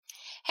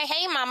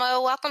Hey,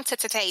 Mama, welcome to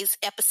today's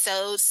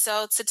episode.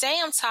 So today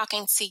I'm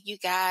talking to you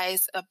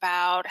guys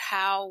about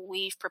how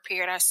we've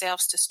prepared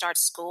ourselves to start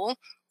school.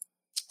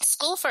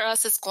 School for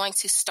us is going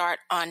to start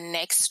on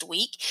next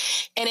week,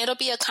 and it'll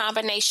be a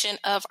combination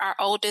of our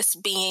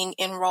oldest being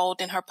enrolled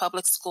in her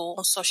public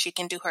school so she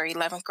can do her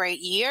 11th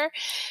grade year,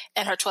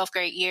 and her 12th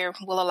grade year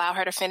will allow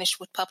her to finish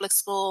with public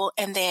school,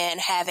 and then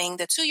having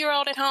the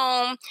 2-year-old at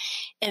home,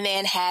 and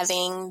then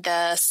having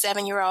the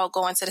 7-year-old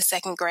go into the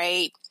 2nd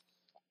grade,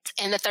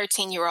 and the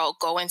 13-year-old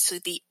go into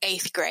the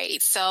 8th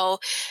grade. So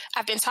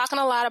I've been talking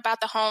a lot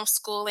about the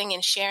homeschooling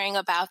and sharing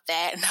about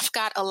that. And I've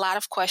got a lot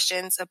of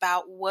questions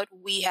about what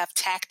we have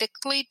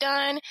tactically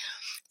done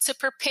to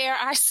prepare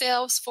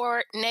ourselves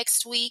for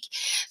next week.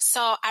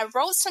 So I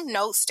wrote some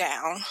notes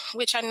down,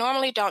 which I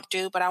normally don't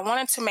do, but I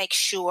wanted to make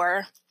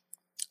sure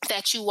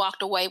that you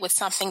walked away with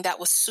something that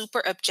was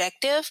super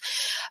objective.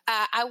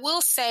 I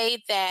will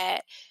say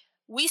that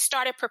we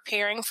started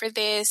preparing for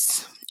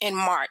this in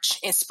March,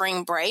 in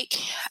spring break.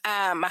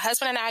 My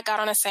husband and I got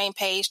on the same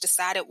page,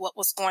 decided what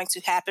was going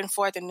to happen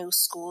for the new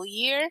school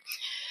year.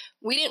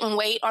 We didn't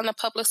wait on the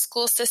public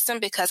school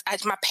system because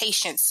my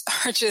patients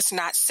are just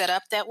not set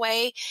up that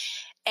way.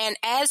 And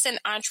as an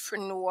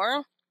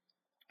entrepreneur,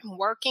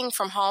 working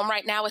from home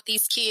right now with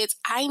these kids,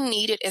 I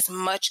needed as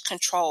much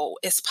control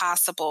as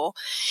possible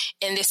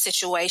in this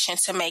situation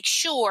to make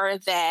sure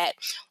that,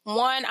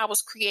 one, I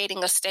was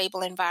creating a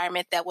stable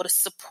environment that would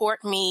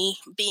support me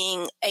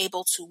being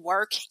able to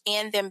work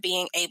and them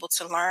being able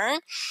to learn,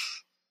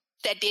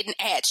 that didn't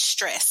add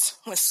stress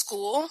when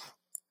school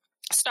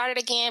started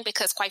again,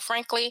 because quite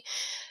frankly,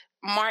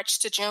 March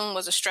to June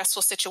was a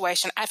stressful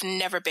situation. I've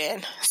never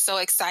been so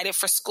excited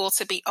for school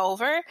to be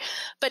over.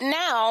 But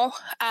now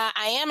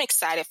I am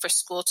excited for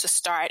school to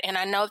start. And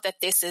I know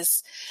that this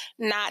is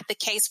not the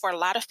case for a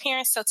lot of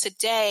parents. So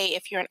today,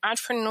 if you're an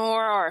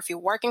entrepreneur or if you're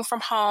working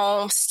from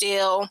home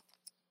still,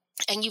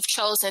 and you've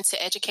chosen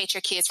to educate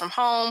your kids from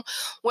home,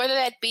 whether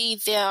that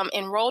be them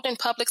enrolled in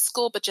public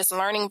school but just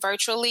learning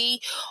virtually,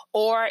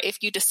 or if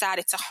you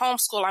decided to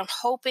homeschool, I'm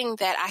hoping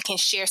that I can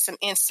share some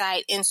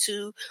insight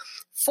into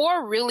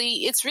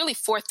it's really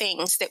four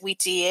things that we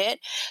did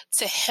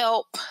to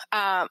help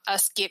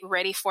us get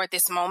ready for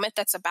this moment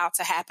that's about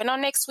to happen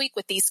on next week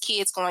with these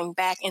kids going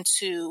back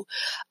into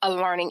a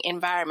learning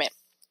environment.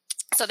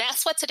 So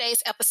that's what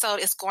today's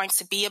episode is going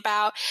to be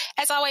about.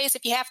 As always,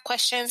 if you have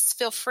questions,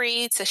 feel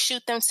free to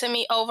shoot them to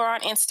me over on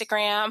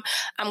Instagram.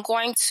 I'm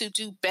going to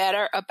do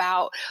better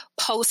about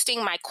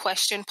posting my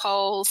question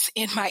polls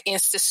in my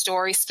Insta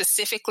story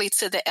specifically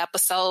to the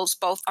episodes,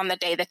 both on the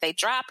day that they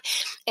drop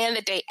and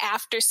the day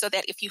after, so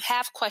that if you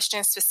have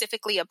questions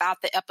specifically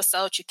about the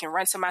episode, you can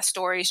run to my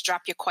stories,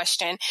 drop your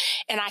question,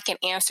 and I can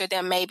answer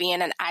them maybe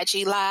in an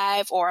IG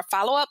live or a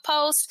follow-up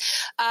post.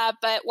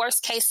 But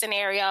worst case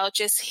scenario,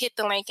 just hit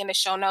the link in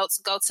the show notes,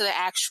 go to the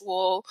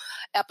actual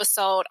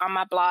episode on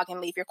my blog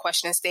and leave your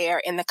questions there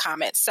in the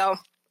comments. So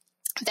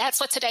that's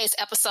what today's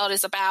episode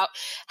is about,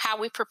 how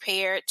we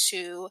prepare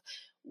to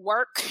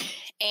work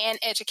and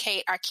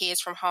educate our kids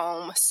from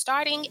home,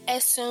 starting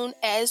as soon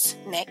as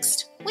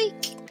next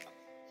week.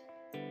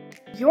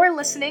 You're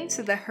listening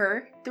to the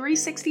Her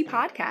 360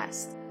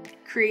 podcast,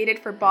 created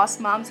for boss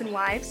moms and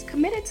wives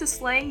committed to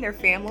slaying their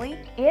family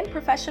and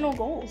professional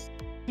goals.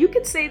 You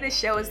could say this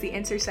show is the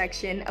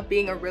intersection of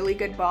being a really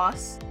good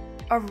boss,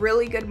 a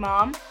really good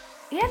mom,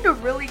 and a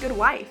really good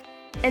wife,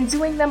 and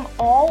doing them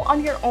all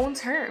on your own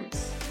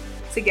terms.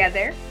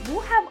 Together, we'll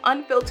have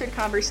unfiltered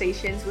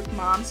conversations with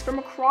moms from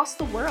across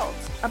the world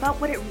about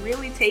what it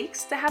really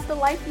takes to have the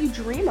life you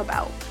dream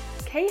about.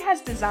 Kay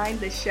has designed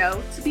this show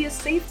to be a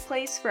safe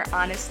place for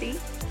honesty,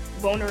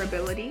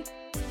 vulnerability,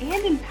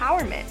 and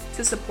empowerment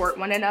to support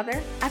one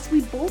another as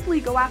we boldly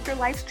go after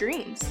life's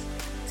dreams,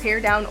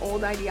 tear down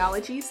old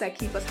ideologies that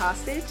keep us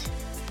hostage,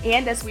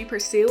 and as we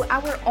pursue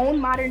our own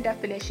modern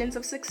definitions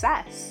of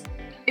success.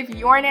 If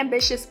you're an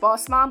ambitious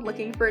boss mom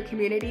looking for a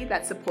community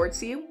that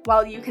supports you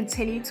while you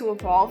continue to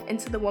evolve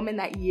into the woman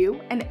that you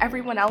and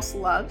everyone else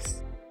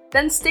loves,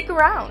 then stick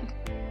around,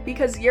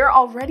 because you're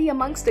already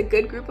amongst a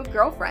good group of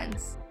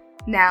girlfriends.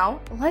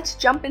 Now, let's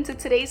jump into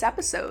today's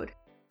episode.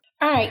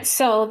 All right,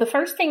 so the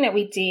first thing that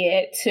we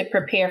did to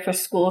prepare for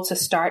school to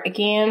start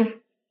again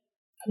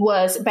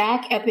was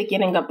back at the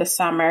beginning of the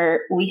summer,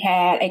 we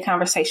had a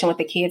conversation with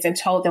the kids and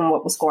told them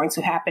what was going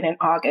to happen in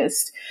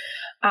August.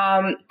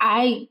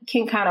 I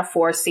can kind of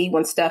foresee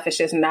when stuff is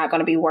just not going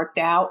to be worked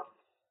out.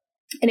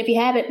 And if you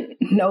haven't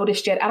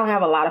noticed yet, I don't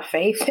have a lot of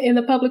faith in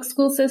the public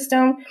school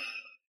system.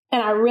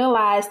 And I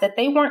realized that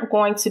they weren't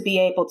going to be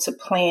able to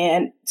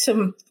plan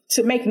to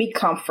make me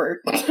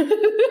comfort,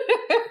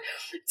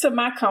 to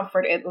my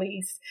comfort at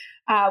least,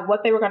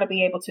 what they were going to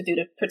be able to do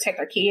to protect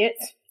our kids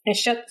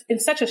in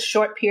such a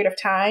short period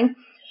of time.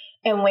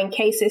 And when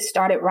cases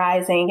started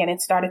rising and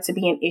it started to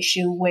be an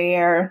issue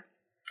where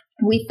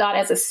we thought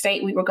as a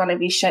state we were going to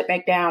be shut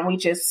back down, we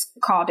just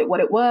called it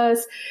what it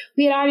was.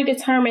 We had already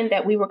determined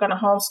that we were going to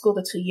homeschool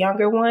the two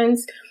younger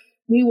ones,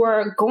 we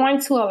were going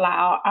to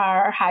allow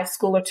our high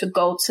schooler to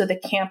go to the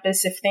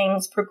campus if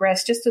things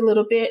progress just a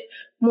little bit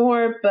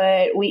more,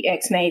 but we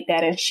ex-nayed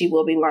that and she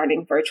will be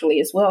learning virtually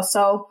as well.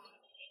 So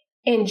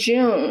in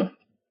June,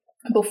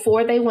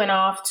 before they went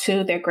off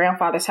to their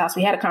grandfather's house,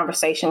 we had a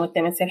conversation with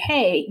them and said,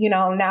 hey,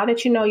 now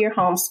that you're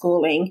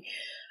homeschooling,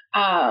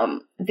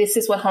 this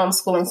is what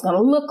homeschooling is going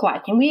to look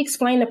like. And we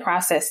explained the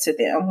process to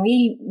them.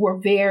 We were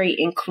very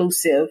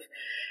inclusive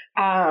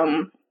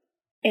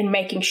in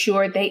making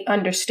sure they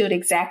understood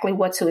exactly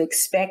what to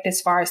expect as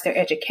far as their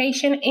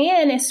education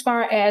and as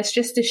far as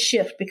just the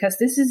shift, because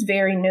this is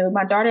very new.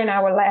 My daughter and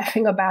I were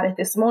laughing about it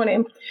this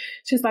morning.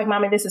 She's like,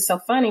 Mommy, this is so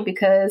funny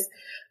because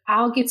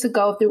I'll get to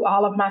go through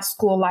all of my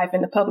school life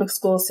in the public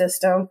school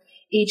system.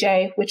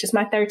 EJ, which is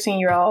my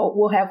 13-year-old,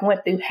 will have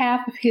went through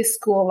half of his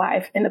school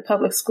life in the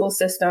public school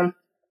system.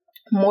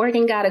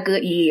 Morgan got a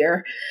good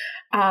year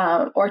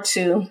or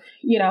two,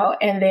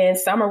 and then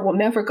Summer will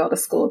never go to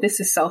school.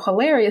 This is so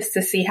hilarious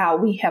to see how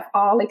we have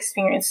all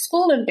experienced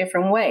school in a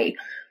different way.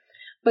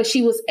 But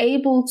she was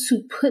able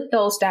to put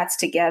those dots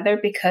together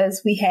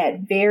because we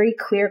had very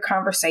clear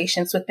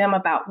conversations with them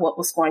about what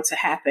was going to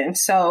happen.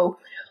 So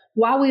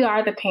while we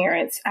are the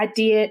parents, I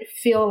did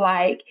feel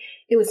like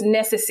it was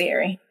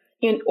necessary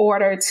in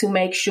order to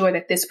make sure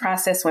that this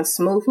process went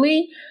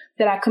smoothly,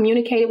 that I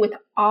communicated with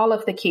all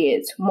of the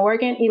kids,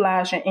 Morgan,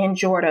 Elijah, and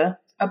Jordan,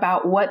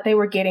 about what they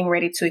were getting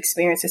ready to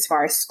experience as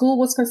far as school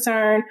was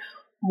concerned,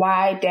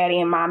 why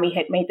Daddy and Mommy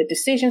had made the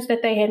decisions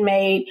that they had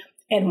made,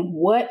 and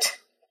what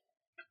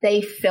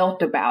they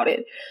felt about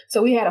it.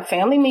 So we had a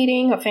family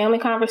meeting, a family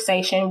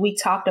conversation. We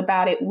talked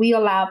about it. We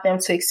allowed them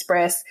to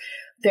express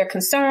their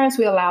concerns.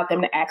 We allowed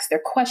them to ask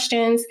their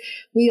questions.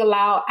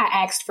 I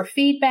asked for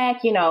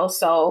feedback,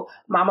 so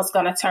Mama's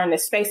going to turn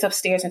this space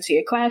upstairs into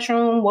your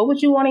classroom. What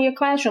would you want in your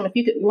classroom? If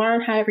you could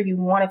learn however you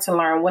wanted to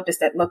learn, what does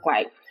that look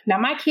like? Now,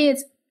 my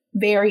kids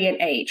vary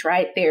in age,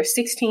 right? They're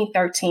 16,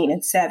 13,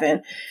 and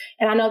 7.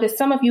 And I know that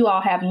some of you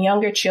all have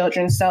younger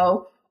children.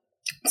 So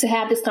to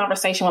have this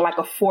conversation with like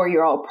a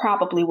 4-year-old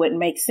probably wouldn't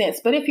make sense.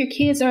 But if your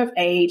kids are of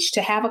age,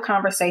 to have a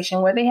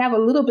conversation where they have a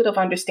little bit of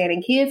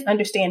understanding, kids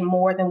understand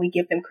more than we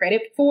give them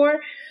credit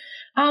for.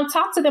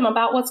 Talk to them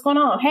about what's going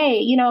on.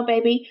 Hey,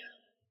 baby,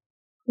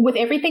 with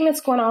everything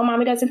that's going on,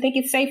 Mommy doesn't think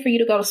it's safe for you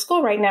to go to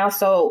school right now.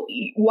 So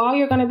while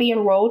you're going to be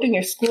enrolled in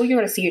your school, you're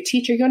going to see your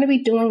teacher, you're going to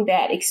be doing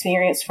that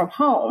experience from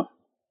home.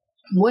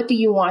 What do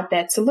you want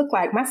that to look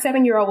like? My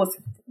 7-year-old was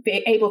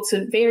able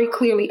to very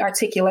clearly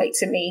articulate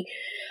to me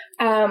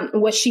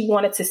what she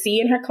wanted to see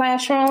in her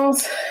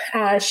classrooms.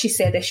 She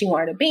said that she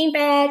wanted a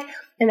beanbag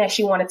and that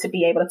she wanted to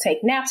be able to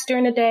take naps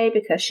during the day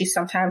because she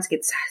sometimes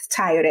gets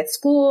tired at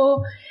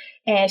school,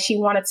 and she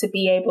wanted to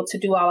be able to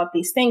do all of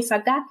these things. So I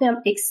got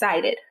them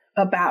excited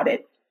about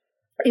it.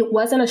 It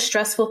wasn't a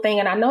stressful thing.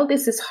 And I know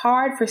this is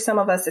hard for some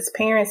of us as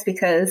parents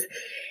because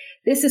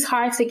this is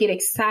hard to get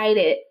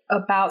excited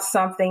about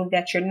something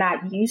that you're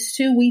not used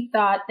to. We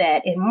thought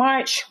that in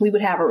March we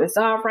would have a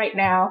resolve right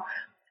now.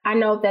 I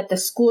know that the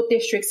school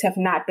districts have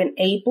not been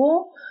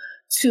able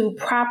to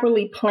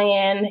properly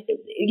plan.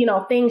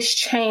 Things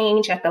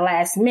change at the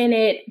last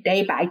minute,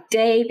 day by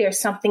day. There's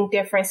something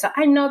different. So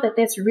I know that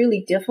that's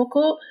really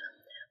difficult.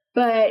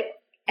 But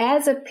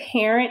as a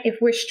parent, if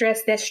we're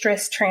stressed, that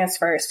stress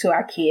transfers to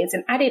our kids.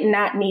 And I did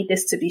not need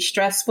this to be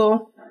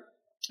stressful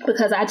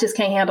because I just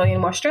can't handle any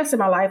more stress in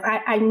my life.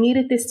 I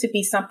needed this to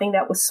be something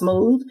that was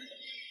smooth.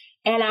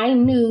 And I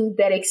knew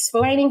that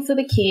explaining to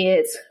the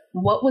kids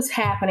what was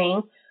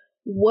happening,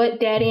 what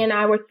Daddy and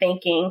I were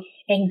thinking,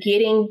 and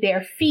getting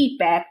their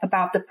feedback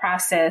about the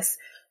process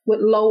would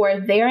lower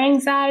their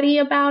anxiety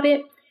about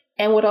it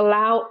and would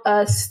allow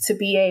us to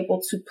be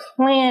able to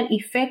plan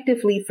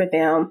effectively for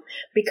them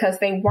because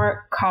they weren't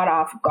caught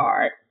off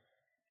guard.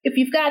 If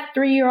you've got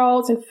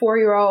 3-year-olds and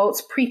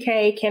 4-year-olds,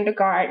 pre-K,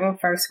 kindergarten,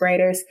 first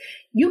graders,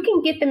 you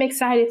can get them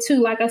excited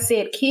too. Like I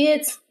said,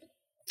 kids,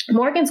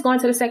 Morgan's going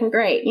to the 2nd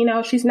grade.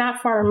 She's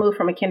not far removed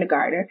from a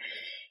kindergartner.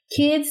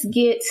 Kids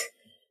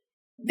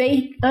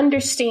they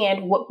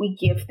understand what we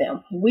give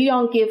them. We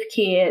don't give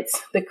kids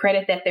the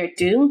credit that they're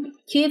due.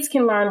 Kids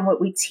can learn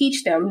what we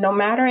teach them, no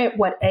matter at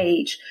what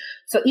age.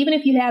 So even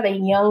if you have a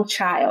young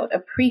child, a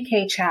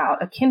pre-K child,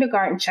 a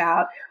kindergarten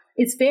child,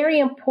 it's very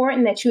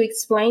important that you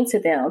explain to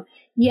them,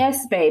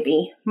 yes,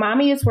 baby,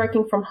 Mommy is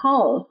working from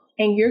home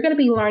and you're going to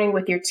be learning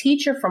with your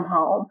teacher from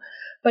home.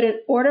 But in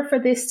order for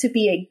this to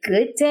be a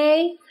good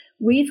day,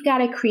 we've got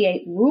to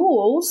create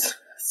rules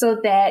so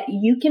that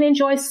you can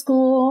enjoy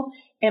school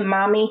and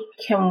Mommy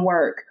can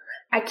work.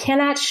 I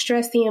cannot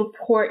stress the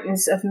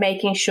importance of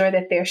making sure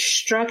that there's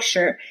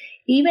structure,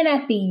 even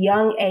at the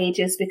young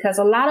ages, because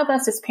a lot of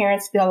us as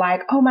parents feel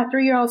like, oh, my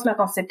 3-year-old's not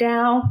going to sit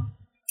down.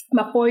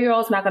 My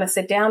 4-year-old's not going to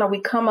sit down. Or we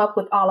come up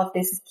with all of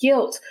this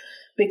guilt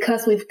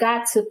because we've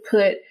got to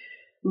put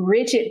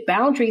rigid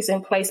boundaries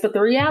in place. But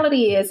the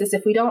reality is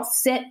if we don't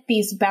set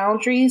these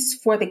boundaries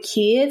for the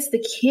kids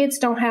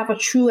don't have a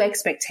true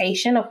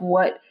expectation of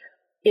what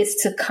is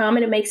to come,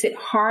 and it makes it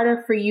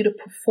harder for you to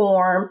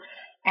perform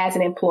as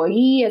an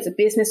employee, as a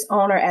business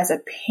owner, as a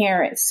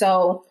parent.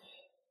 So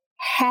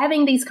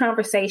Having these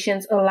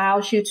conversations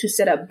allows you to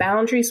set up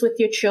boundaries with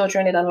your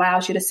children. It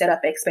allows you to set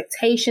up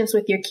expectations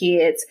with your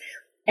kids.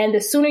 And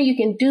the sooner you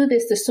can do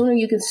this, the sooner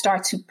you can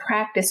start to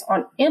practice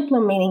on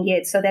implementing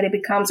it so that it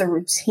becomes a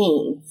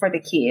routine for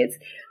the kids.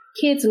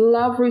 Kids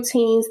love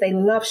routines. They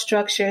love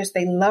structures.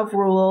 They love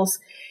rules.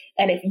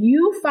 And if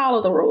you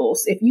follow the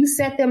rules, if you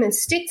set them and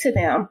stick to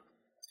them,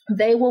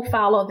 they will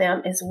follow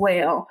them as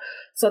well.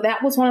 So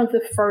that was one of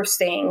the first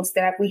things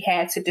that we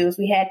had to do is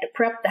we had to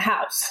prep the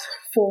house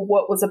for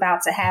what was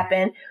about to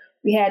happen.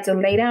 We had to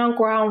lay down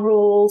ground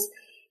rules,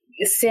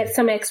 set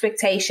some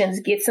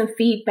expectations, get some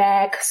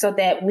feedback so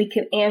that we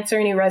could answer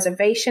any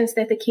reservations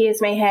that the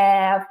kids may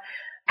have.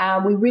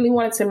 We really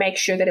wanted to make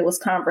sure that it was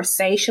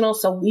conversational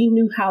so we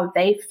knew how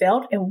they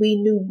felt and we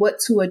knew what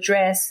to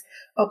address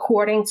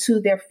according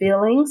to their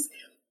feelings.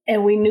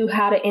 And we knew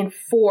how to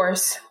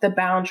enforce the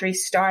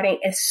boundaries starting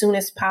as soon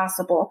as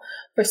possible.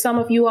 For some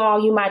of you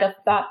all, you might have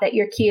thought that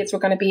your kids were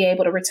going to be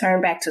able to return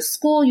back to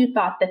school. You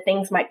thought that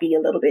things might be a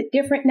little bit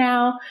different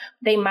now.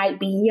 They might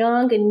be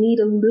young and need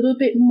a little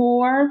bit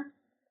more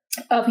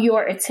of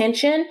your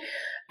attention.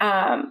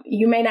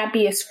 You may not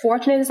be as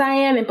fortunate as I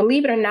am. And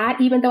believe it or not,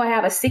 even though I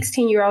have a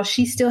 16-year-old,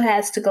 she still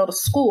has to go to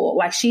school.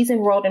 Like she's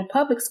enrolled in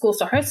public school.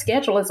 So her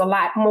schedule is a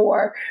lot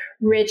more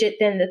rigid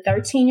than the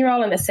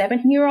 13-year-old and the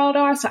 17-year-old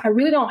are. So I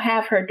really don't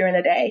have her during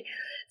the day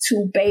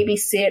to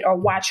babysit or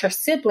watch her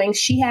siblings.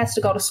 She has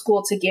to go to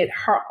school to get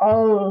her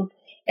own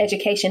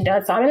education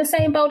done. So I'm in the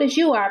same boat as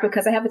you are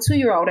because I have a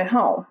 2-year-old at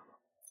home.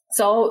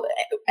 So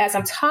as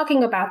I'm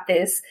talking about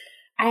this,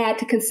 I had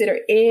to consider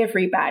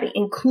everybody,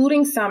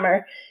 including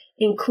Summer,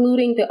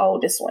 including the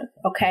oldest one.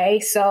 Okay.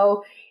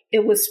 So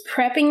it was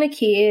prepping the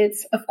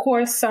kids. Of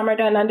course, Summer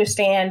doesn't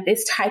understand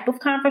this type of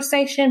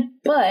conversation,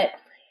 but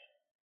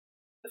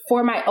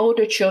for my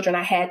older children,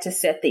 I had to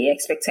set the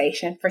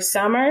expectation. For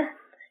Summer,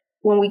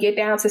 when we get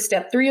down to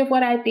step 3 of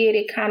what I did,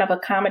 it kind of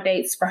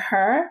accommodates for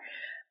her.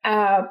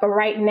 But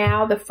right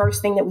now, the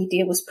first thing that we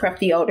did was prep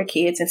the older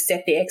kids and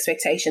set the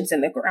expectations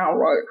and the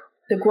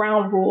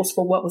ground rules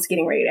for what was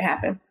getting ready to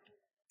happen.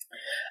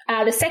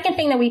 The second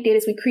thing that we did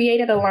is we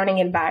created a learning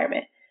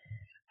environment.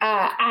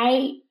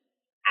 I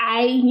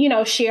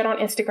shared on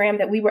Instagram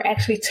that we were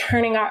actually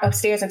turning our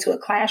upstairs into a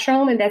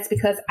classroom, and that's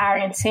because our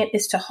intent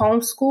is to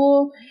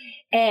homeschool.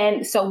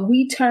 And so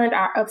we turned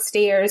our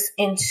upstairs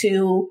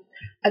into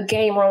a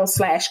game room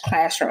 /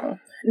 classroom.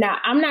 Now,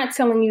 I'm not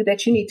telling you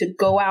that you need to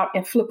go out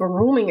and flip a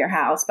room in your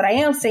house, but I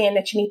am saying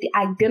that you need to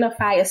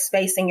identify a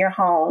space in your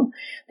home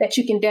that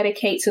you can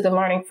dedicate to the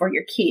learning for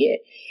your kid.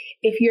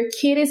 If your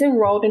kid is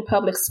enrolled in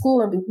public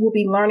school and will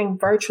be learning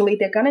virtually,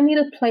 they're going to need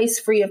a place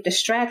free of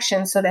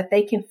distractions so that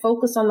they can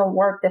focus on the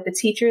work that the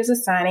teacher is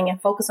assigning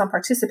and focus on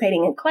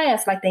participating in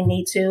class like they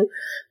need to.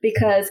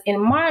 Because in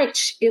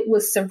March, it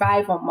was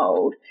survival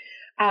mode.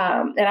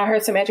 And I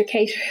heard some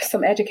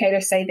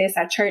educators say this.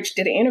 Our church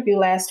did an interview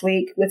last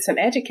week with some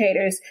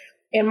educators.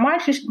 In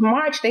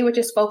March, they were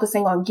just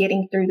focusing on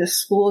getting through the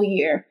school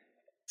year.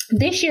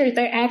 This year,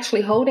 they're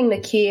actually holding the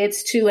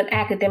kids to an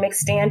academic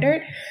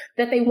standard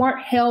that they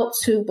weren't held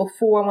to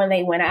before when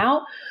they went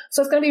out.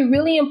 So it's going to be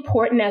really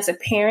important as a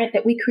parent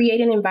that we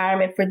create an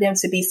environment for them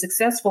to be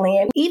successful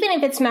in, even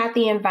if it's not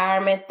the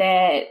environment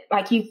that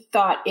like you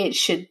thought it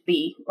should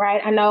be, right?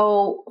 I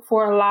know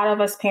for a lot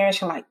of us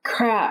parents are like,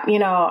 crap,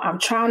 I'm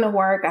trying to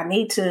work. I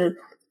need to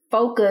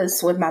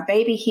focus with my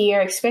baby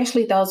here,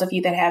 especially those of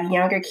you that have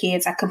younger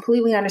kids. I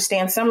completely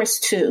understand. Summer's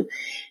 2,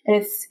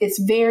 and it's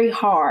very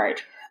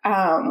hard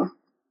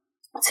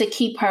to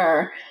keep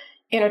her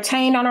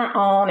entertained on her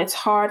own. It's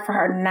hard for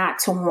her not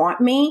to want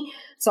me.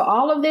 So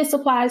all of this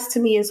applies to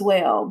me as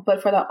well.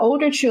 But for the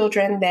older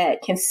children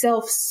that can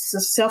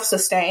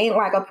self-sustain,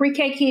 like a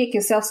pre-K kid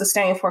can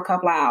self-sustain for a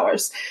couple of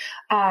hours,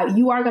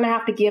 you are going to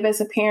have to give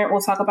as a parent.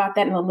 We'll talk about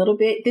that in a little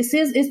bit. This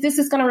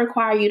is going to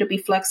require you to be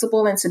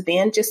flexible and to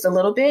bend just a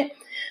little bit.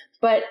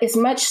 But as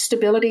much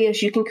stability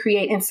as you can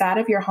create inside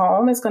of your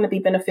home is going to be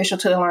beneficial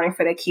to the learning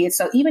for the kids.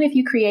 So even if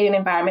you create an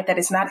environment that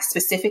is not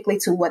specifically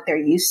to what they're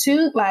used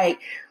to, like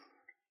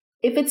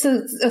if it's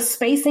a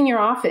space in your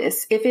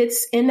office, if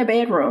it's in the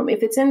bedroom,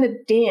 if it's in the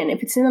den,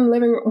 if it's in the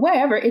living room,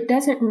 wherever, it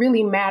doesn't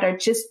really matter.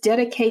 Just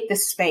dedicate the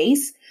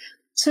space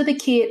to the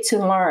kid to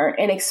learn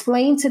and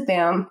explain to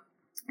them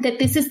that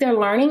this is their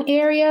learning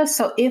area.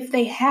 So if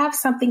they have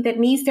something that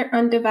needs their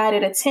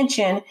undivided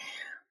attention,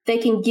 they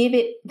can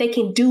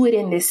do it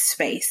in this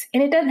space.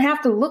 And it doesn't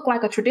have to look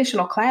like a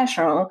traditional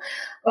classroom.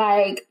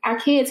 Like our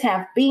kids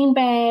have bean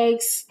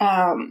bags.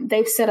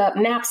 They've set up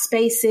nap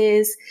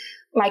spaces.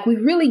 Like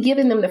we've really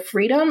given them the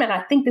freedom. And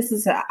I think this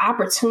is an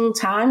opportune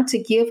time to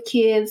give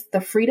kids the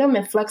freedom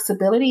and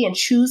flexibility in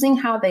choosing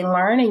how they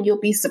learn. And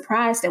you'll be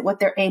surprised at what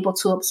they're able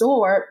to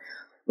absorb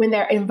when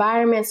their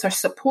environments are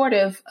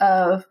supportive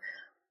of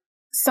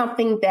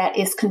something that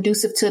is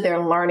conducive to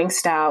their learning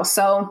style.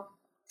 So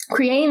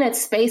creating that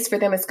space for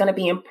them is going to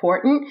be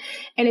important.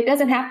 And it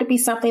doesn't have to be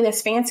something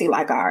that's fancy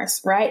like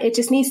ours, right? It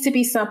just needs to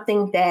be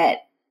something that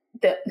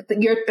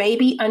your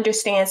baby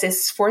understands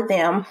it's for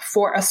them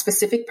for a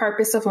specific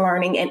purpose of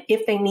learning. And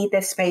if they need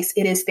that space,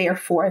 it is there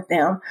for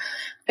them.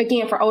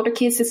 Again, for older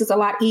kids, this is a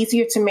lot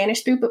easier to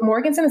manage through, but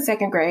Morgan's in the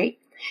second grade.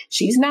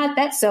 She's not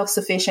that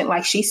self-sufficient.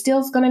 Like, she's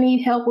still going to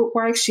need help with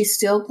work. She's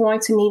still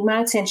going to need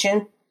my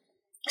attention.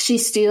 She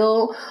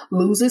still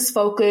loses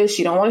focus.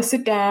 You don't want to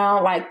sit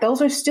down. Like,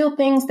 those are still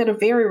things that are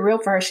very real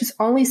for her. She's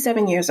only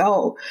 7 years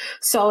old.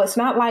 So it's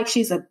not like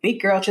she's a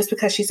big girl just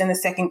because she's in the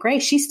second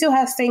grade. She still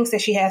has things that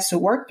she has to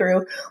work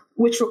through,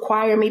 which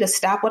require me to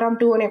stop what I'm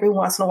doing every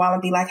once in a while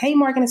and be like, hey,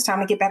 Morgan, it's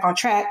time to get back on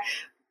track.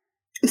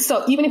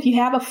 So even if you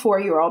have a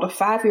 4-year-old, a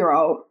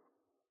 5-year-old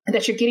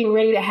that you're getting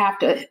ready to have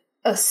to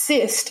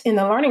assist in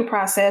the learning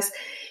process,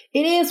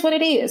 it is what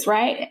it is,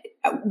 right?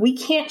 We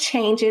can't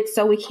change it,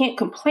 so we can't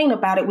complain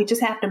about it. We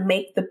just have to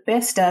make the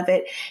best of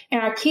it. And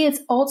our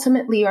kids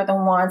ultimately are the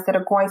ones that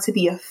are going to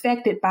be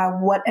affected by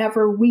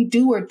whatever we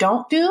do or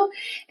don't do.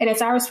 And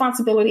it's our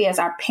responsibility as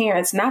our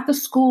parents, not the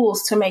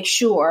schools, to make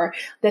sure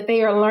that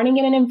they are learning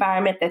in an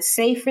environment that's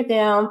safe for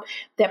them,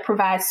 that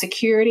provides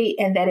security,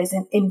 and that is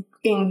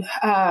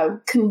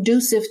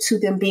conducive to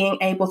them being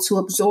able to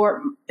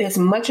absorb as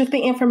much of the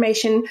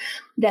information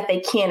that they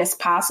can as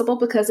possible,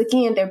 because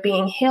again, they're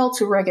being held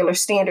to regular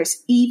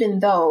standards, even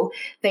though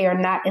they are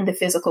not in the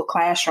physical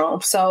classroom.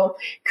 So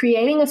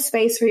creating a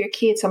space for your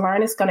kid to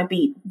learn is going to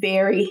be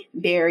very,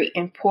 very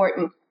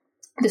important.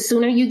 The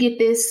sooner you get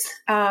this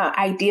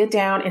idea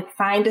down and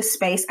find a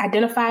space,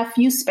 identify a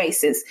few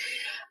spaces.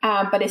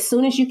 But as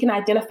soon as you can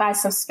identify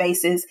some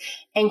spaces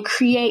and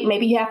create,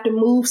 maybe you have to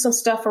move some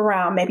stuff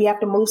around, maybe you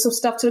have to move some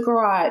stuff to the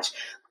garage,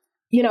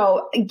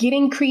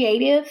 getting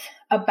creative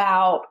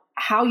about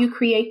how you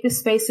create this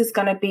space is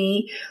going to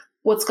be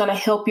what's going to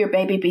help your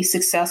baby be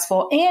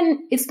successful.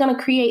 And it's going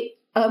to create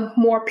a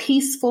more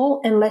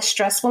peaceful and less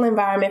stressful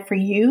environment for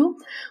you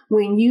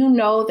when you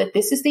know that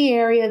this is the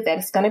area that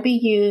is going to be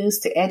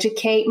used to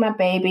educate my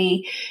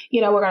baby.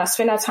 We're going to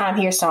spend our time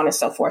here, so on and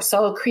so forth.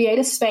 So create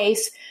a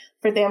space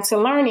for them to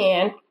learn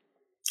in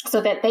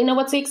so that they know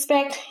what to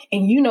expect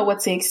and you know what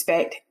to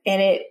expect,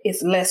 and it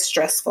is less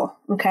stressful.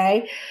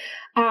 Okay.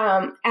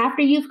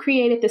 After you've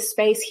created the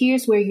space,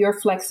 here's where your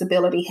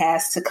flexibility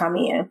has to come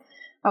in.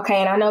 Okay.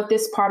 And I know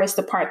this part is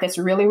the part that's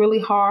really, really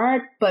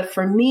hard, but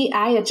for me,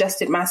 I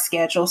adjusted my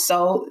schedule.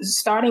 So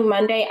starting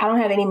Monday, I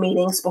don't have any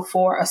meetings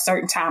before a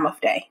certain time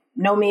of day.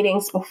 No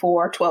meetings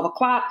before 12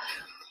 o'clock.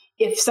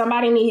 If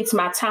somebody needs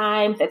my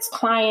time, that's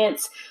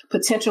clients,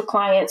 potential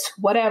clients,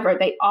 whatever,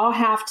 they all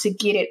have to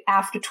get it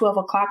after 12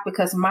 o'clock,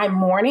 because my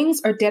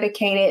mornings are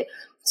dedicated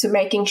to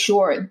making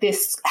sure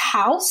this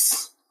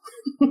house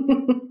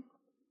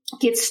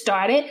gets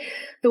started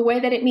the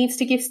way that it needs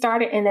to get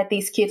started, and that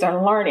these kids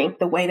are learning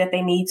the way that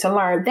they need to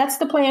learn. That's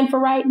the plan for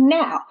right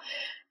now.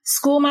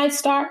 School might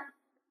start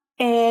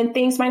and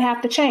things might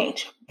have to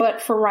change. But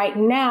for right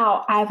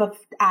now,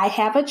 I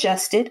have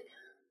adjusted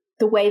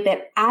the way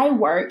that I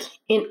work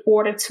in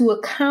order to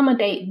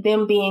accommodate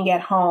them being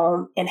at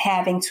home and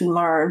having to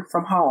learn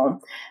from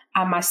home.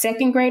 I'm my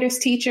second graders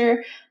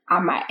teacher.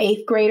 I'm my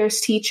eighth graders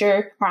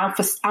teacher. Or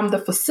I'm the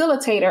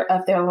facilitator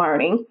of their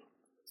learning.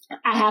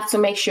 I have to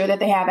make sure that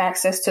they have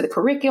access to the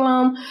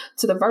curriculum,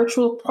 to the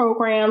virtual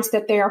programs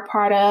that they are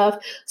part of,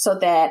 so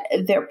that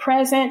they're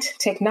present,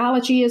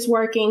 technology is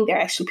working,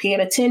 they're actually paying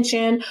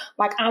attention.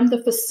 Like, I'm the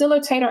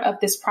facilitator of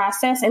this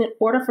process. And in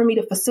order for me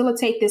to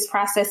facilitate this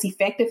process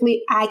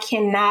effectively, I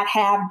cannot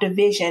have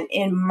division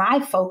in my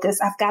focus.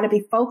 I've got to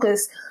be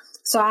focused.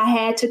 So I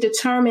had to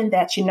determine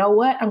that, you know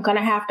what, I'm going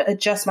to have to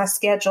adjust my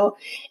schedule.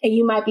 And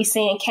you might be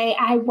saying, Kay,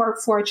 I work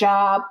for a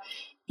job.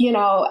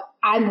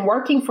 I'm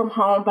working from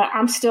home, but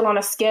I'm still on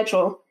a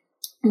schedule.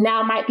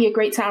 Now might be a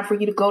great time for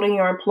you to go to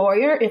your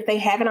employer, if they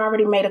haven't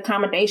already made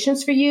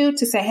accommodations for you,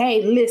 to say,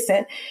 hey,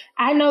 listen,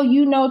 I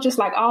know, just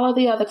like all of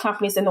the other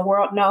companies in the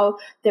world know,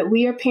 that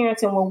we are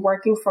parents and we're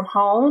working from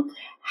home.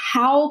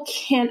 How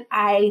can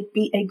I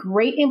be a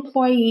great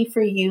employee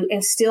for you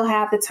and still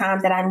have the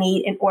time that I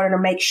need in order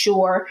to make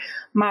sure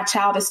my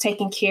child is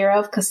taken care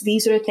of? Because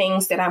these are the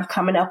things that I'm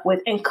coming up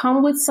with, and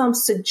come with some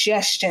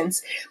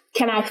suggestions.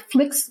 Can I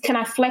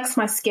flex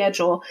my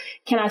schedule?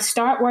 Can I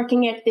start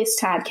working at this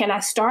time? Can I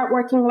start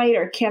working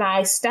later? Can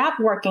I stop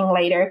working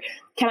later?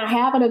 Can I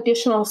have an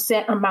additional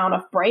set amount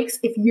of breaks?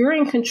 If you're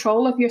in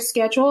control of your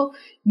schedule,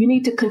 you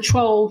need to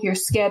control your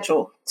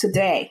schedule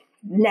today,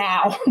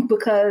 now,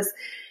 because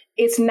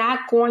it's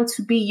not going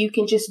to be, you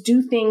can just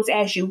do things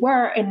as you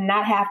were and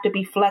not have to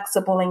be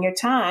flexible in your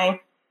time.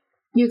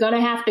 You're going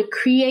to have to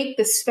create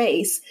the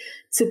space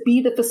to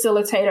be the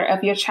facilitator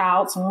of your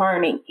child's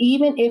learning.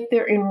 Even if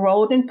they're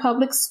enrolled in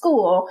public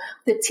school,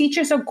 the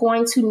teachers are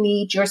going to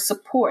need your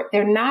support.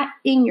 They're not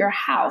in your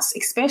house,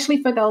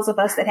 especially for those of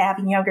us that have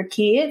younger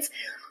kids.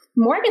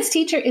 Morgan's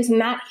teacher is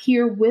not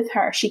here with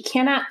her. She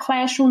cannot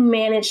classroom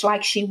manage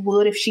like she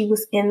would if she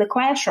was in the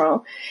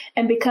classroom.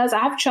 And because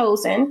I've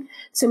chosen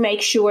to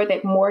make sure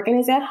that Morgan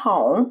is at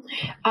home,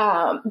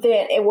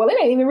 it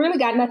ain't even really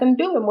got nothing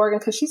to do with Morgan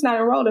because she's not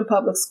enrolled in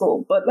public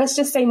school. But let's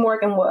just say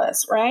Morgan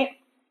was, right?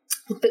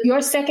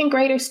 Your second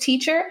grader's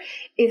teacher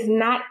is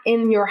not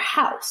in your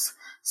house.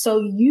 So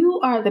you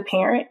are the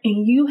parent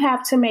and you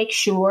have to make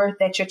sure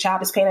that your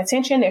child is paying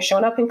attention, they're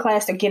showing up in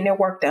class, they're getting their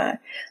work done.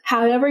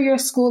 However, your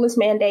school is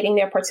mandating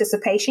their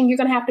participation, you're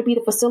going to have to be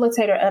the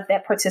facilitator of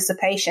that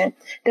participation.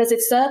 Does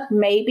it suck?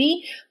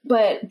 Maybe.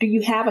 But do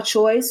you have a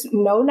choice?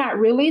 No, not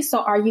really. So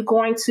are you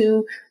going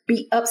to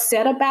be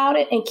upset about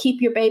it and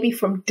keep your baby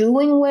from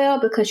doing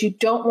well because you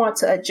don't want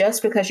to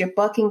adjust because you're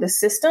bucking the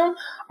system?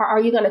 Or are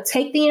you going to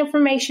take the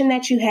information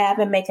that you have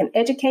and make an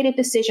educated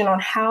decision on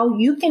how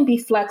you can be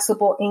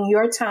flexible in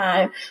your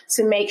time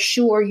to make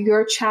sure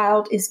your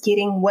child is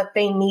getting what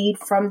they need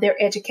from their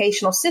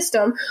educational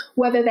system,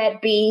 whether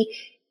that be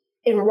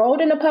enrolled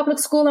in a public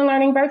school and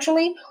learning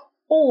virtually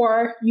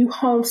or you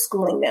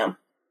homeschooling them?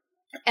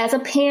 As a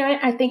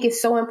parent, I think it's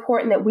so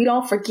important that we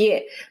don't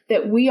forget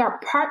that we are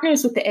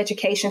partners with the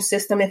education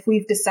system if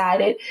we've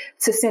decided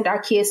to send our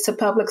kids to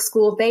public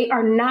school. They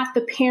are not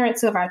the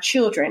parents of our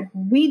children.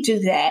 We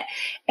do that.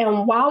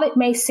 And while it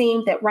may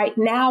seem that right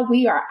now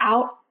we are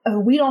out,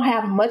 we don't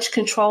have much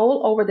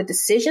control over the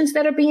decisions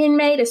that are being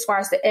made as far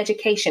as the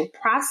education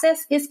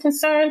process is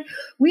concerned,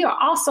 we are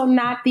also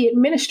not the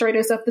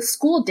administrators of the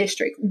school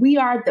district. We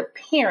are the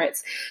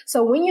parents.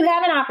 So when you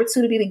have an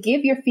opportunity to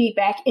give your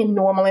feedback in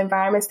normal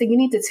environments, then you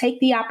need to take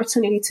the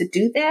opportunity to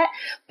do that.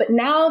 But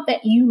now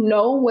that you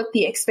know what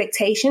the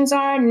expectations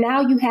are,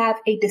 now you have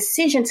a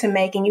decision to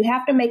make, and you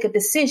have to make a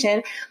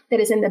decision that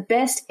is in the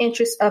best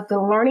interest of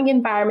the learning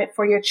environment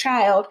for your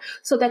child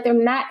so that they're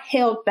not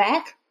held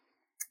back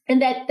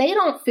and that they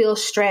don't feel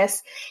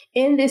stress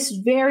in this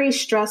very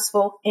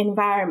stressful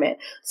environment.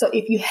 So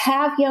if you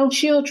have young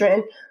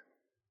children,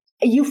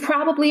 you've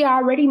probably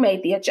already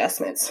made the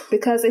adjustments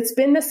because it's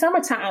been the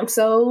summertime.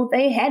 So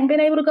they hadn't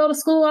been able to go to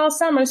school all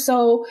summer.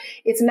 So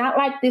it's not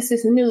like this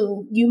is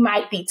new. You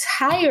might be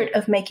tired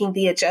of making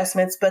the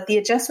adjustments, but the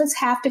adjustments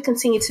have to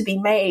continue to be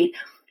made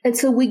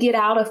until we get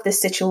out of this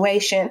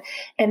situation.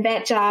 And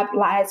that job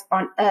lies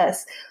on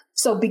us.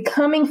 So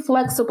becoming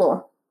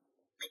flexible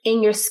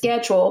in your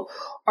schedule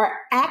or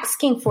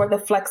asking for the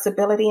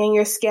flexibility in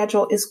your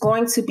schedule is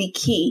going to be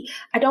key.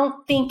 I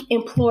don't think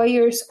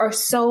employers are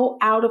so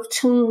out of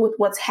tune with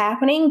what's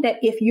happening that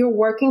if you're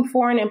working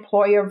for an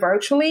employer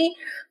virtually,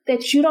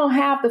 that you don't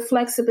have the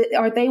flexibility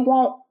or they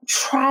won't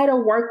try to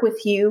work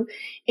with you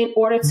in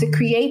order to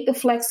create the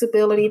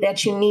flexibility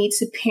that you need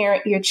to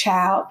parent your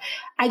child.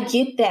 I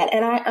get that.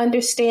 And I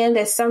understand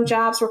that some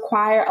jobs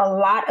require a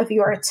lot of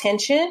your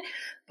attention,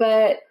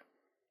 but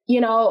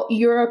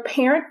you're a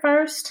parent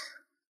first,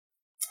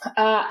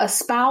 a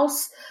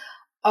spouse,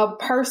 a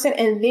person,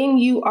 and then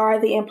you are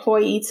the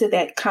employee to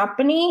that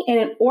company. And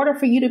in order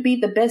for you to be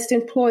the best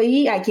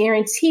employee, I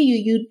guarantee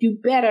you do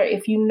better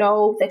if you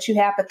know that you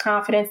have the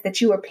confidence that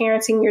you are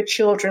parenting your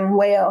children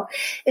well.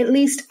 At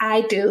least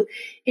I do.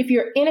 If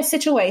you're in a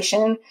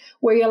situation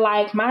where you're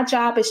like, my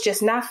job is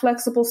just not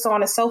flexible, so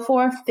on and so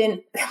forth,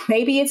 then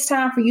maybe it's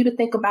time for you to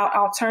think about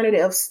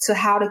alternatives to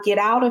how to get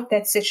out of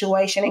that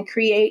situation and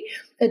create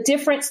a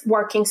different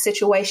working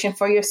situation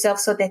for yourself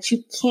so that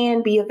you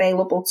can be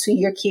available to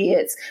your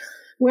kids.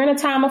 We're in a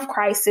time of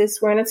crisis.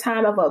 We're in a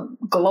time of a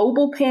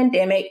global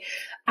pandemic.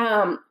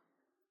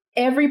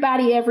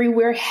 Everybody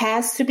everywhere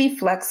has to be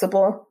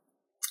flexible.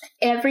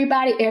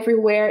 Everybody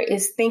everywhere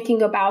is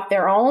thinking about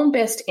their own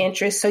best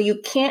interest. So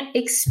you can't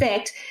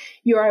expect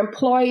your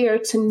employer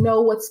to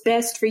know what's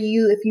best for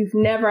you if you've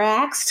never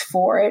asked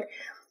for it.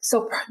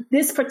 So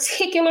this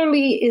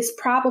particularly is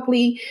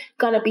probably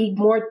going to be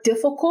more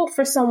difficult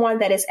for someone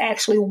that is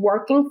actually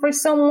working for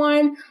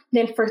someone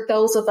than for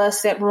those of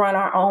us that run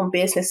our own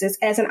businesses.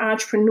 As an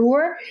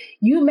entrepreneur,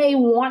 you may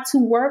want to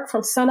work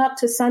from sunup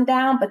to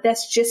sundown, but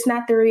that's just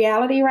not the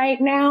reality right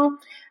now.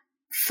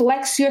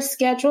 Flex your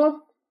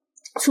schedule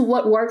to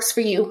what works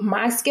for you.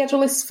 My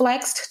schedule is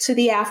flexed to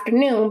the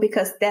afternoon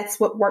because that's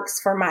what works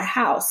for my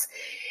house.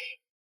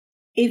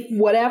 If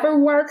whatever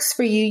works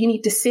for you, you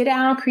need to sit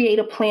down, create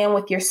a plan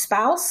with your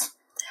spouse,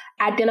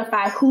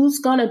 identify who's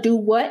going to do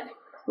what,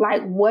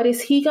 like what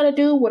is he going to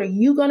do? What are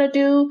you going to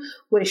do?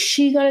 What is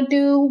she going to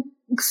do?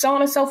 So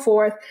on and so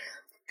forth.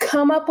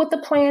 Come up with a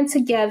plan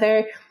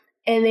together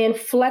and then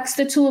flex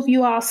the two of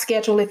you all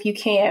schedule if you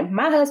can.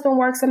 My husband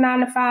works a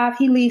 9 to 5.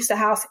 He leaves the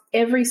house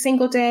every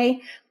single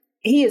day.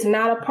 He is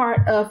not a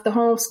part of the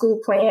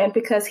homeschool plan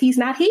because he's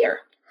not here.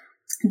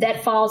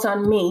 That falls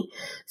on me.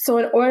 So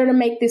in order to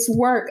make this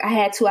work, I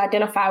had to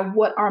identify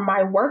what are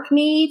my work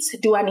needs.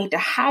 Do I need to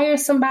hire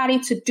somebody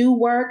to do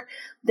work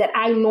that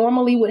I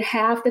normally would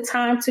have the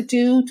time to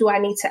do? Do I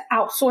need to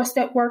outsource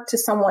that work to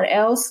someone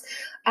else?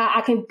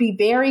 I can be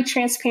very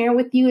transparent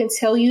with you and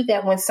tell you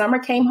that when Summer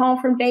came home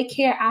from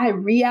daycare, I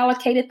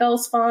reallocated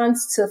those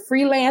funds to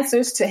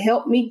freelancers to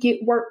help me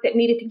get work that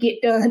needed to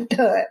get done.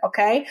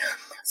 Okay.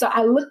 So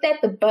I looked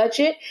at the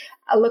budget.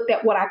 I looked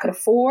at what I could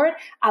afford.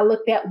 I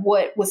looked at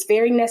what was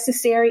very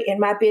necessary in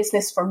my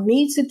business for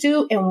me to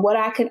do and what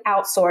I could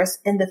outsource.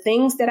 And the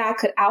things that I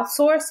could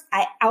outsource,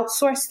 I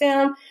outsourced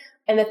them.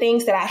 And the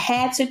things that I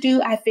had to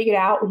do, I figured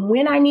out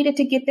when I needed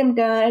to get them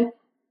done,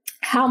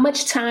 how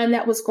much time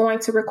that was going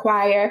to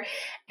require.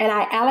 And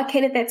I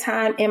allocated that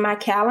time in my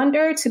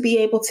calendar to be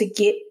able to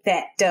get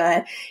that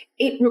done.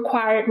 It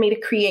required me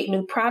to create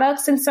new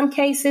products in some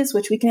cases,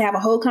 which we can have a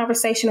whole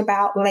conversation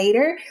about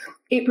later.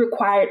 It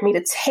required me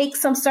to take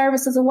some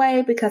services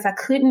away because I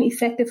couldn't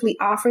effectively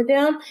offer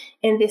them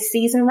in this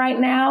season right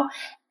now.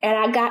 And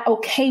I got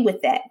okay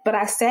with that. But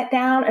I sat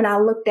down and I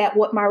looked at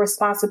what my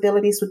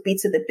responsibilities would be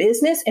to the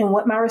business and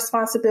what my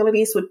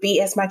responsibilities would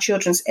be as my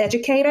children's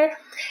educator.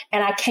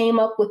 And I came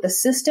up with a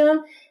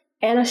system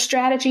and a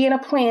strategy and a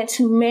plan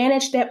to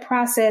manage that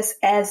process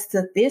as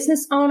the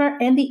business owner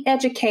and the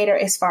educator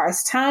as far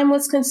as time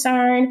was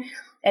concerned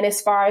and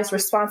as far as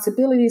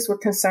responsibilities were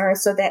concerned,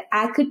 so that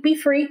I could be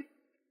free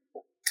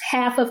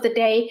half of the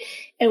day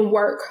and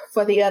work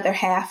for the other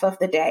half of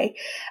the day.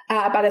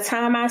 By the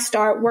time I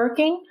start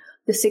working,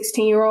 the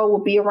 16-year-old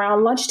will be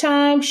around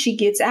lunchtime. She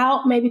gets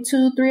out maybe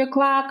 2, 3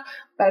 o'clock.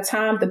 By the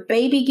time the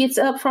baby gets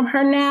up from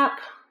her nap,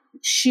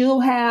 she'll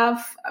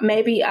have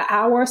maybe an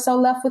hour or so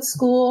left with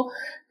school.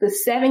 The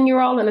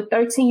 7-year-old and the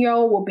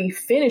 13-year-old will be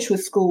finished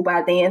with school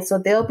by then. So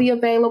they'll be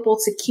available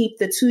to keep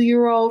the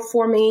 2-year-old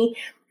for me.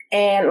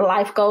 And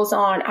life goes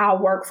on.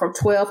 I'll work from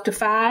 12 to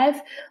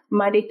 5,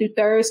 Monday through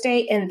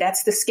Thursday. And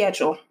that's the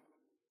schedule.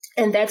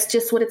 And that's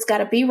just what it's got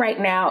to be right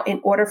now in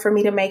order for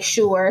me to make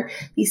sure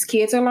these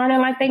kids are learning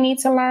like they need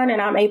to learn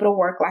and I'm able to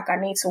work like I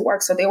need to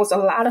work. So there was a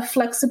lot of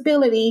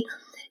flexibility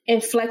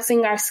in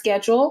flexing our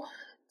schedule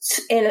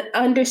and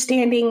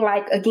understanding,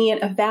 like, again,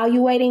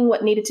 evaluating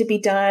what needed to be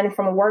done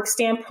from a work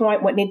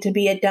standpoint, what needed to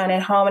be done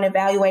at home, and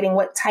evaluating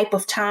what type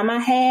of time I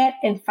had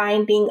and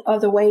finding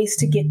other ways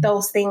to get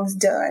those things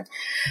done.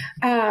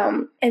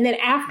 And then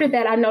after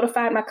that, I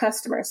notified my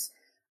customers.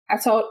 I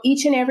told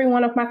each and every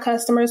one of my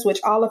customers, which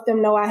all of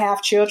them know I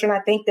have children. I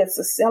think that's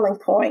a selling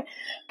point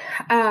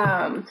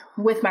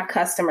with my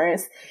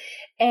customers.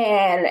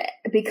 And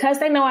because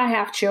they know I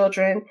have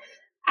children,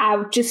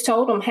 I just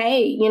told them,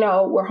 hey,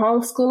 we're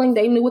homeschooling.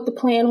 They knew what the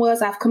plan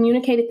was. I've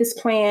communicated this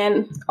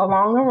plan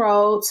along the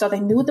road, so they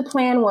knew what the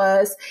plan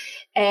was.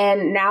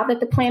 And now that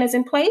the plan is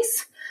in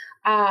place,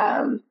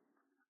 the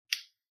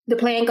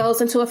plan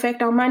goes into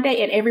effect on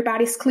Monday and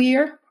everybody's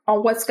clear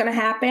on what's going to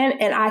happen,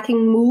 and I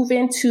can move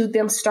into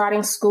them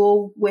starting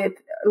school with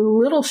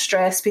little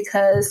stress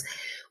because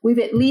we've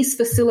at least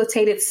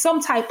facilitated some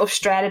type of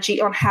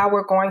strategy on how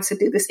we're going to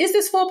do this. Is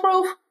this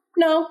foolproof?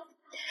 No.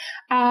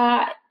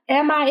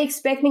 Am I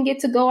expecting it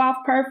to go off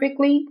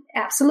perfectly?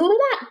 Absolutely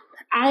not.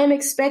 I am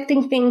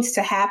expecting things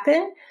to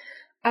happen.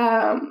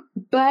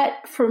 But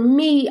for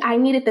me, I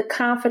needed the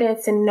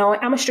confidence in knowing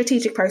I'm a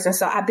strategic person.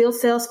 So I build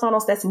sales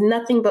funnels. That's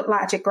nothing but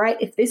logic, right?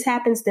 If this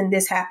happens, then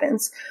this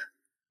happens.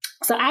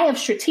 So I have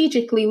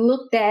strategically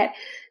looked at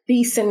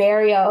these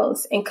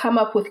scenarios and come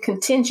up with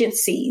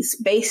contingencies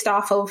based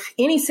off of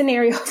any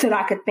scenario that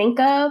I could think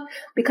of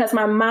because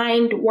my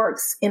mind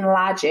works in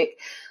logic.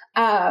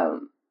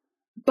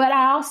 But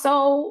I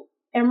also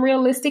am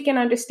realistic and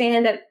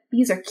understand that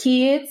these are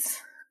kids.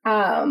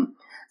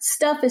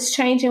 Stuff is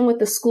changing with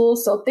the school.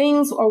 So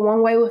things are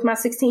one way with my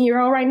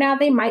 16-year-old right now.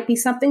 They might be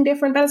something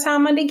different by the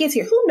time Monday gets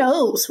here. Who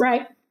knows,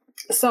 right?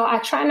 So I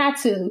try not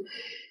to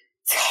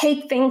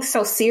take things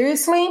so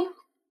seriously.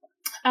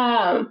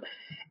 And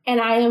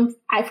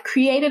I've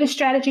created a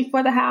strategy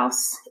for the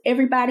house.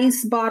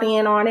 Everybody's bought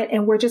in on it,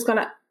 and we're just going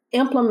to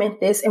implement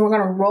this and we're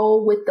going to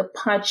roll with the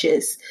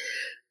punches.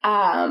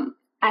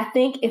 I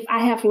think if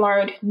I have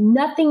learned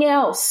nothing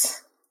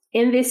else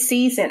in this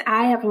season,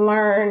 I have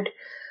learned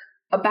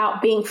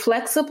about being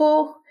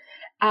flexible,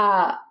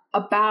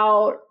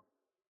 about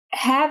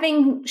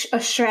having a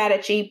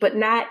strategy, but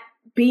not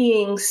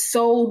being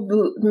so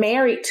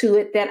married to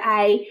it that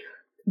I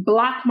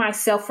block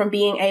myself from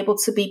being able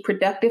to be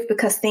productive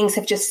because things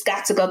have just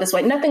got to go this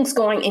way. Nothing's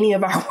going any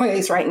of our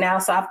ways right now.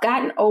 So I've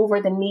gotten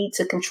over the need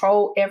to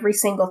control every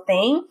single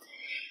thing.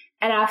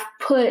 And I've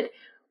put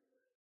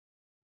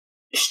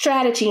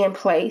strategy in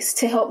place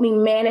to help me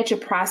manage a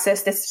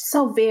process that's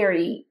so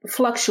very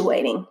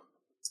fluctuating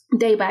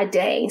day by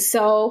day.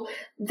 So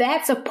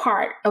that's a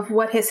part of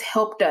what has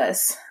helped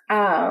us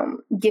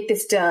get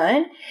this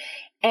done.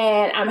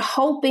 And I'm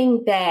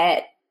hoping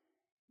that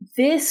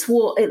this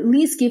will at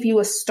least give you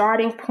a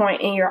starting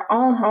point in your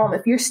own home.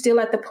 If you're still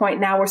at the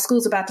point now where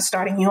school's about to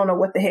start and you don't know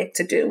what the heck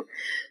to do.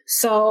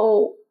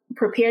 So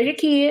prepare your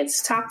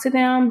kids, talk to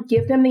them,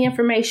 give them the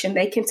information.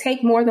 They can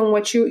take more than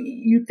what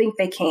you think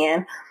they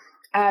can.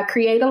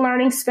 Create a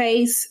learning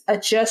space,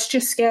 adjust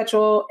your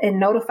schedule, and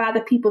notify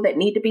the people that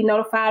need to be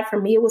notified. For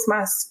me, it was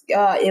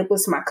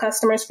my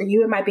customers. For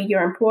you, it might be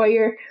your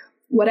employer,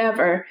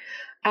 whatever,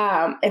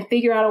 and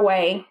figure out a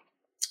way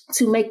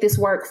to make this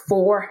work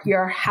for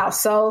your house.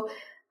 So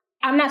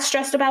I'm not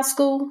stressed about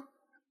school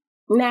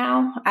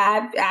now.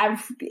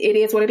 It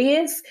is what it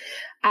is.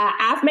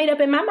 I've made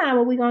up in my mind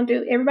what we're going to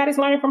do. Everybody's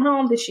learning from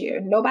home this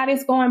year.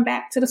 Nobody's going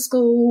back to the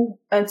school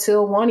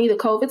until either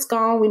COVID's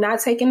gone. We're not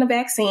taking the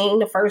vaccine,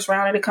 the first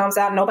round that it comes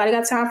out. Nobody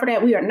got time for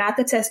that. We are not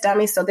the test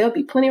dummies. So there'll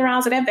be plenty of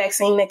rounds of that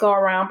vaccine that go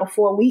around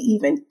before we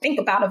even think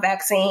about a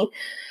vaccine.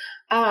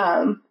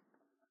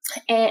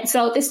 And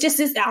so this just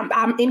is,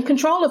 I'm in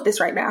control of this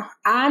right now.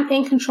 I'm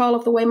in control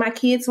of the way my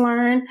kids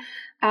learn.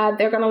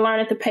 They're going to learn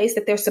at the pace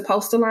that they're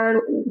supposed to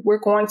learn. We're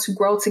going to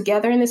grow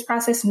together in this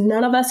process.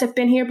 None of us have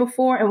been here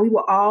before, and we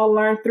will all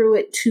learn through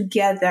it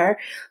together.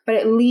 But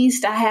at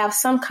least I have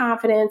some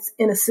confidence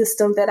in a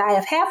system that I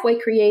have halfway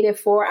created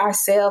for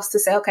ourselves to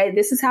say, okay,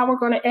 this is how we're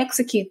going to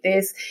execute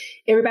this.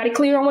 Everybody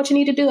clear on what you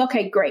need to do?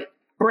 Okay, great.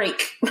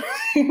 Break.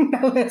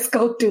 Now let's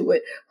go do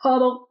it.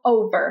 Huddle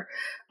over.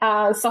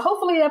 So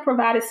hopefully that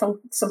provided some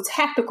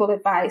tactical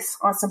advice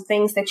on some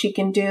things that you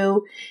can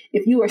do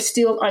if you are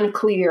still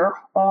unclear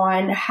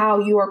on how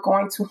you are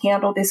going to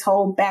handle this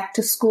whole back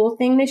to school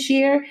thing this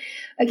year.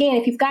 Again,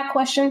 if you've got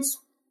questions,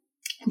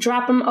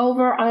 drop them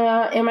over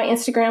in my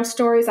Instagram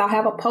stories. I'll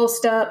have a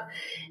post up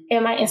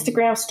in my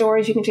Instagram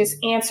stories. You can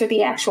just answer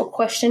the actual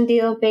question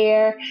deal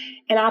there,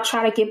 and I'll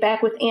try to get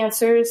back with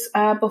answers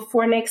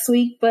before next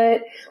week.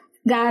 But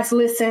guys,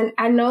 listen,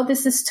 I know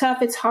this is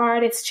tough. It's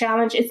hard. It's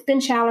challenging. It's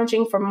been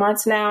challenging for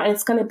months now. And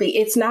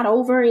it's not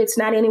over. It's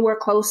not anywhere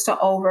close to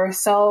over.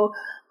 So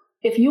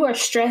if you are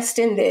stressed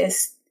in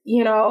this,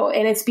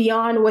 and it's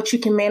beyond what you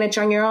can manage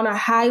on your own, I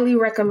highly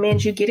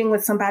recommend you getting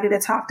with somebody to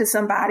talk to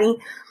somebody.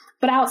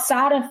 But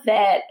outside of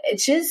that,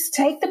 just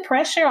take the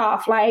pressure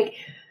off. Like,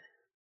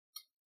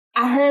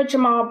 I heard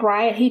Jamal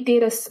Bryant, he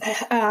did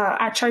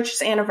our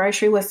church's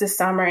anniversary was this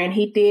summer, and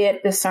he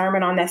did the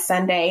sermon on that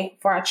Sunday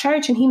for our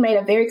church. And he made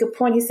a very good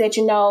point. He said,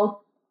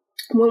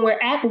 when we're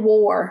at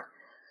war,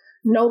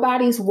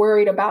 nobody's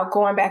worried about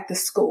going back to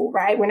school,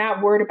 right? We're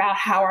not worried about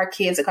how our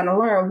kids are going to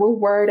learn. We're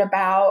worried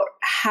about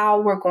how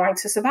we're going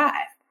to survive.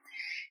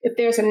 If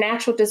there's a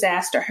natural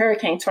disaster,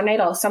 hurricane,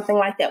 tornado, something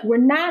like that, we're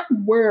not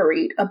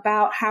worried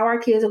about how our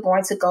kids are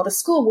going to go to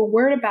school. We're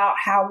worried about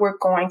how we're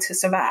going to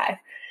survive.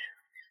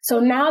 So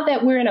now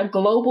that we're in a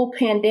global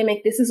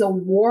pandemic, this is a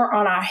war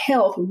on our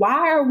health.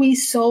 Why are we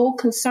so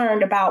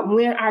concerned about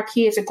when our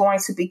kids are going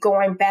to be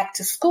going back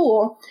to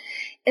school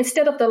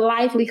instead of the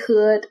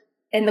livelihood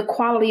and the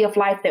quality of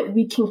life that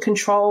we can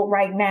control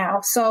right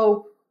now?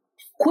 So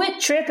quit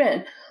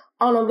tripping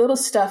on a little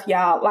stuff,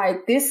 y'all.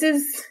 Like,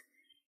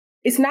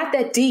 it's not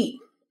that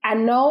deep. I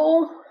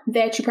know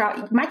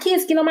that my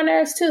kids get on my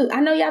nerves too. I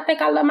know y'all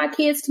think I love my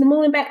kids to the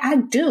moon and back. I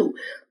do.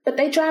 But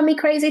they drive me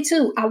crazy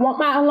too. I want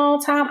my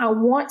alone time. I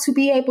want to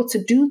be able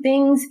to do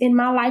things in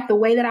my life the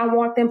way that I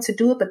want them to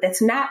do it, but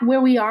that's not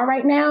where we are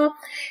right now.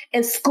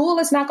 And school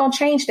is not going to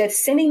change that.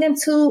 Sending them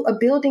to a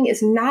building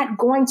is not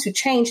going to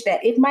change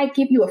that. It might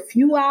give you a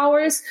few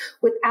hours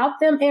without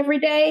them every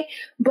day,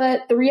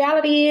 but the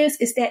reality is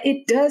that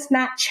it does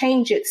not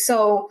change it.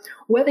 So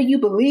whether you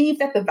believe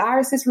that the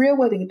virus is real,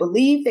 whether you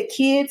believe that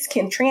kids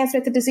can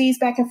transmit the disease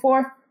back and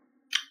forth,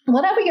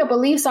 whatever your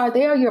beliefs are,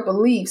 they are your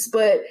beliefs.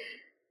 But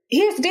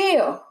here's the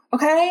deal,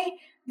 okay?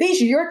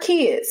 These are your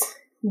kids.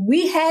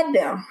 We had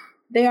them.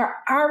 They are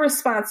our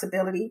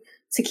responsibility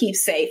to keep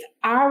safe,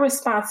 our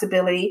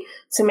responsibility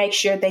to make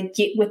sure they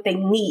get what they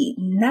need,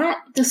 not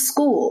the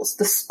schools.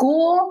 The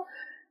school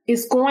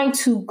is going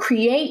to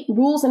create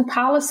rules and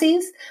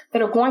policies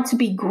that are going to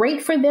be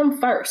great for them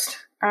first,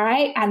 all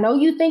right? I know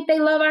you think they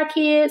love our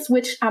kids,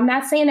 which I'm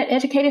not saying that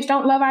educators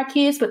don't love our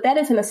kids, but that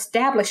is an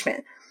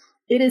establishment.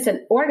 It is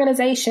an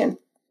organization.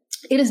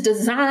 It is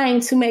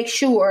designed to make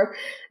sure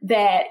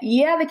that,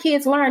 the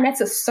kids learn.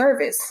 That's a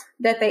service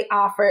that they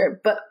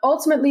offer, but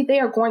ultimately they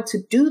are going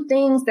to do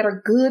things that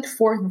are good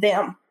for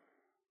them.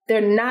 They're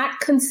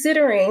not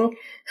considering,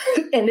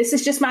 and this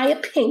is just my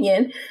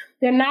opinion,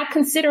 they're not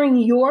considering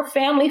your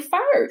family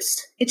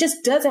first. It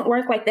just doesn't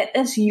work like that.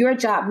 That's your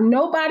job.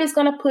 Nobody's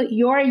going to put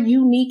your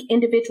unique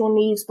individual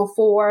needs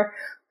before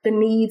the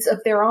needs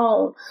of their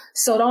own.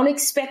 So don't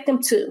expect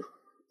them to.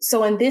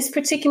 So in this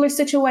particular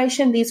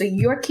situation, these are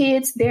your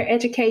kids, their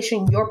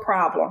education, your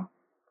problem.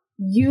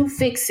 You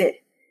fix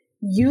it.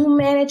 You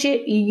manage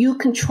it. You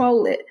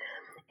control it.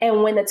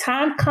 And when the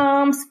time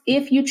comes,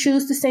 if you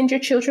choose to send your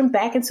children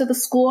back into the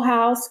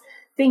schoolhouse,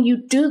 then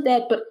you do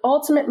that, but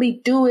ultimately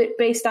do it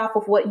based off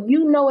of what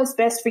you know is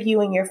best for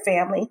you and your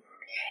family.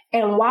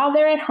 And while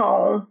they're at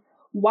home,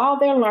 while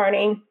they're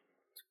learning,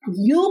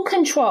 you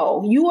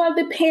are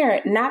the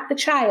parent, not the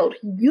child.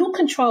 You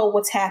control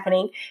what's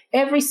happening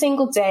every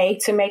single day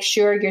to make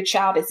sure your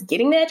child is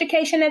getting the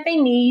education that they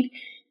need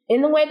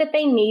in the way that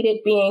they need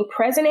it, being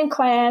present in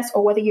class,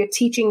 or whether you're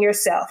teaching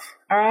yourself.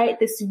 All right.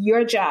 This is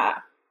your job.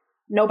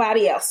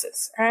 Nobody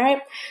else's. All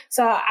right.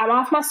 So I'm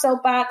off my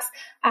soapbox.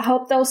 I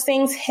hope those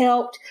things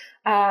helped.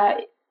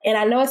 And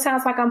I know it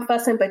sounds like I'm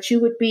fussing, but you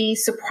would be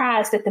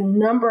surprised at the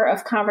number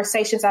of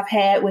conversations I've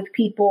had with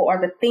people, or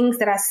the things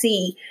that I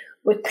see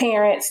with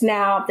parents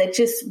now that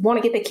just want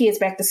to get their kids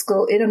back to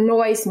school. It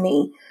annoys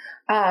me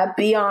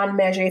beyond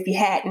measure if you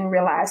hadn't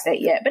realized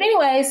that yet. But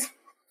anyways,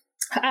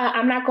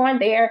 I'm not going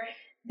there.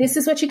 This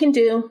is what you can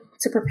do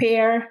to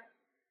prepare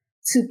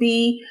to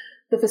be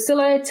the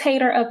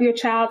facilitator of your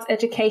child's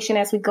education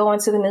as we go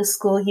into the new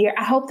school year.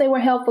 I hope they were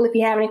helpful. If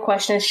you have any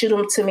questions, shoot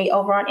them to me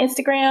over on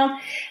Instagram,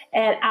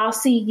 and I'll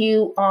see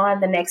you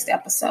on the next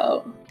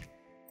episode.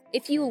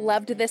 If you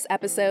loved this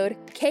episode,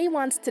 Kay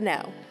wants to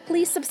know.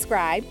 Please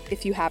subscribe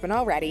if you haven't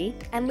already,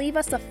 and leave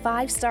us a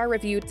 5-star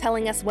review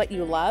telling us what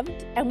you loved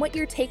and what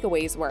your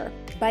takeaways were.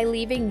 By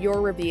leaving your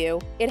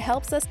review, it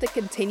helps us to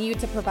continue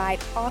to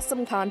provide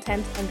awesome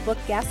content and book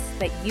guests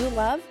that you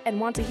love and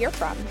want to hear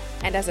from.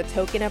 And as a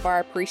token of our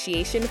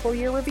appreciation for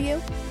your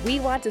review, we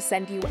want to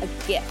send you a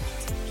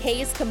gift.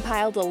 Kay's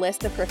compiled a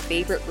list of her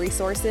favorite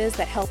resources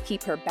that help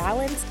keep her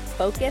balanced,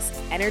 focused,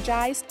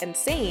 energized, and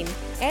sane,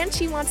 and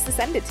she wants to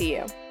send it to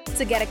you.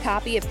 To get a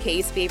copy of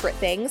Kay's favorite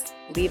things,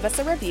 leave us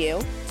a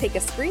review, take a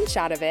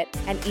screenshot of it,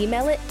 and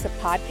email it to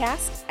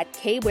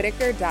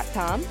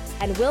podcast@kaywhitaker.com,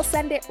 and we'll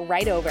send it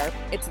right over.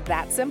 It's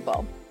that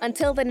simple.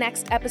 Until the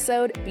next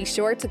episode, be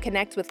sure to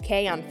connect with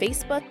Kay on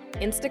Facebook,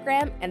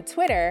 Instagram, and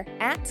Twitter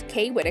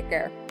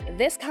 @KayWhitaker.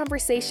 This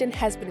conversation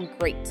has been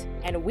great,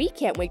 and we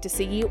can't wait to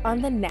see you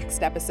on the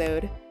next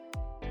episode.